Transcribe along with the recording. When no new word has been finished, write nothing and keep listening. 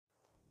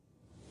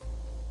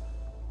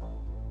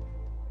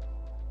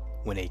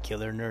When a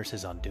killer nurse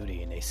is on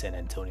duty in a San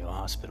Antonio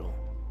hospital,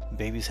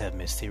 babies have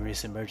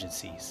mysterious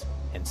emergencies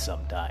and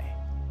some die.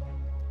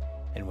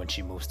 And when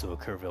she moves to a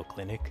Kerrville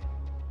clinic,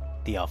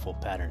 the awful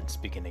patterns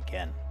begin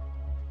again.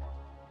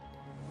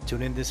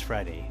 Tune in this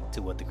Friday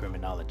to What the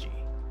Criminology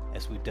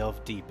as we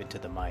delve deep into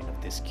the mind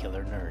of this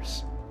killer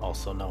nurse,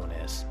 also known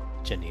as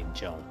Genene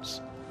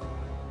Jones.